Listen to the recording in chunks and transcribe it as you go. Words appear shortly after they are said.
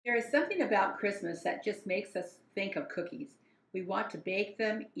There is something about Christmas that just makes us think of cookies. We want to bake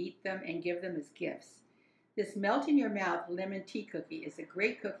them, eat them, and give them as gifts. This melt in your mouth lemon tea cookie is a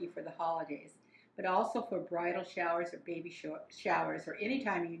great cookie for the holidays, but also for bridal showers or baby showers or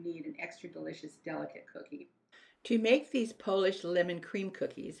anytime you need an extra delicious, delicate cookie. To make these Polish lemon cream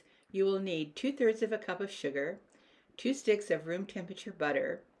cookies, you will need 2/3 of a cup of sugar, 2 sticks of room temperature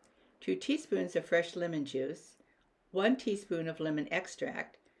butter, 2 teaspoons of fresh lemon juice, 1 teaspoon of lemon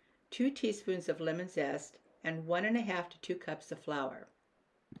extract, 2 teaspoons of lemon zest, and 1½ to 2 cups of flour.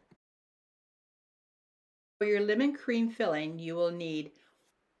 For your lemon cream filling, you will need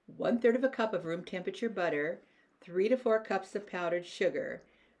 1/3 of a cup of room temperature butter, 3 to 4 cups of powdered sugar,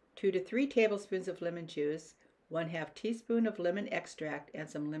 2 to 3 tablespoons of lemon juice, 1/2 teaspoon of lemon extract, and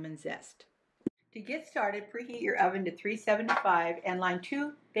some lemon zest. To get started, preheat your oven to 375 and line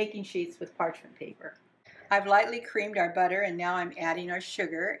 2 baking sheets with parchment paper. I've lightly creamed our butter and now I'm adding our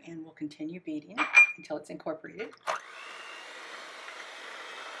sugar and we'll continue beating until it's incorporated.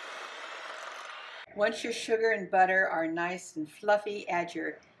 Once your sugar and butter are nice and fluffy, add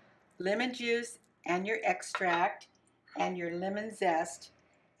your lemon juice and your extract and your lemon zest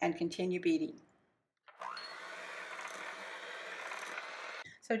and continue beating.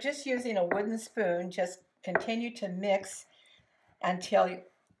 So just using a wooden spoon, just continue to mix until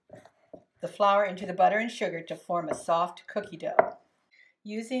the flour into the butter and sugar to form a soft cookie dough.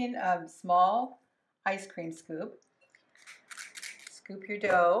 Using a small ice cream scoop, scoop your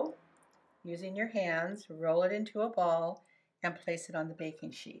dough using your hands, roll it into a ball, and place it on the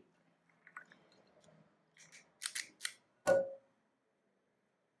baking sheet.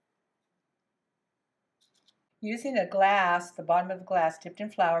 Using a glass, the bottom of the glass dipped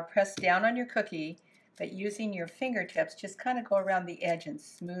in flour, press down on your cookie, but using your fingertips, just kind of go around the edge and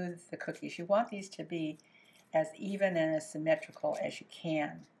smooth the cookies. You want these to be as even and as symmetrical as you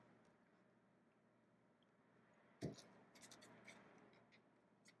can.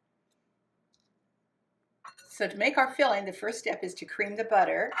 So to make our filling, the first step is to cream the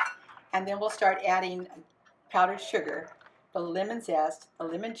butter, and then we'll start adding powdered sugar, the lemon zest, the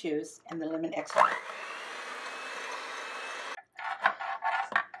lemon juice, and the lemon extract.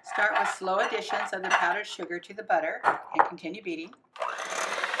 Start with slow additions of the powdered sugar to the butter and continue beating.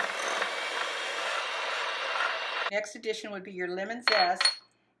 Next addition would be your lemon zest,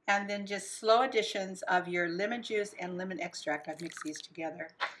 and then just slow additions of your lemon juice and lemon extract. I've mixed these together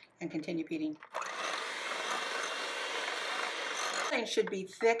and continue beating. The filling should be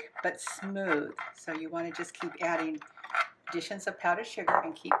thick but smooth, so you want to just keep adding additions of powdered sugar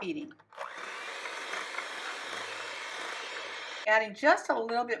and keep beating. Adding just a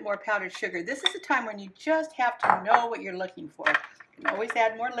little bit more powdered sugar. This is a time when you just have to know what you're looking for. You can always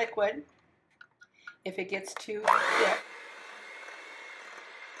add more liquid if it gets too thick.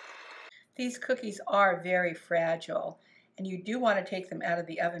 These cookies are very fragile, and you do want to take them out of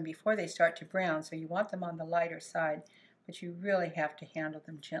the oven before they start to brown, so you want them on the lighter side, but you really have to handle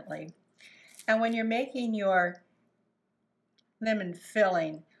them gently. And when you're making your lemon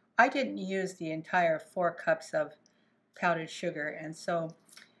filling, I didn't use the entire 4 cups of powdered sugar, and so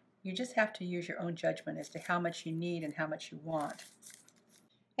you just have to use your own judgment as to how much you need and how much you want.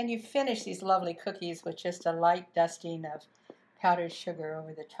 And you finish these lovely cookies with just a light dusting of powdered sugar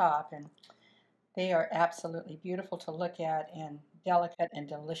over the top, and they are absolutely beautiful to look at and delicate and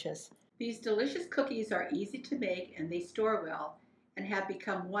delicious. These delicious cookies are easy to make and they store well and have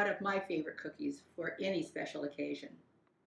become one of my favorite cookies for any special occasion.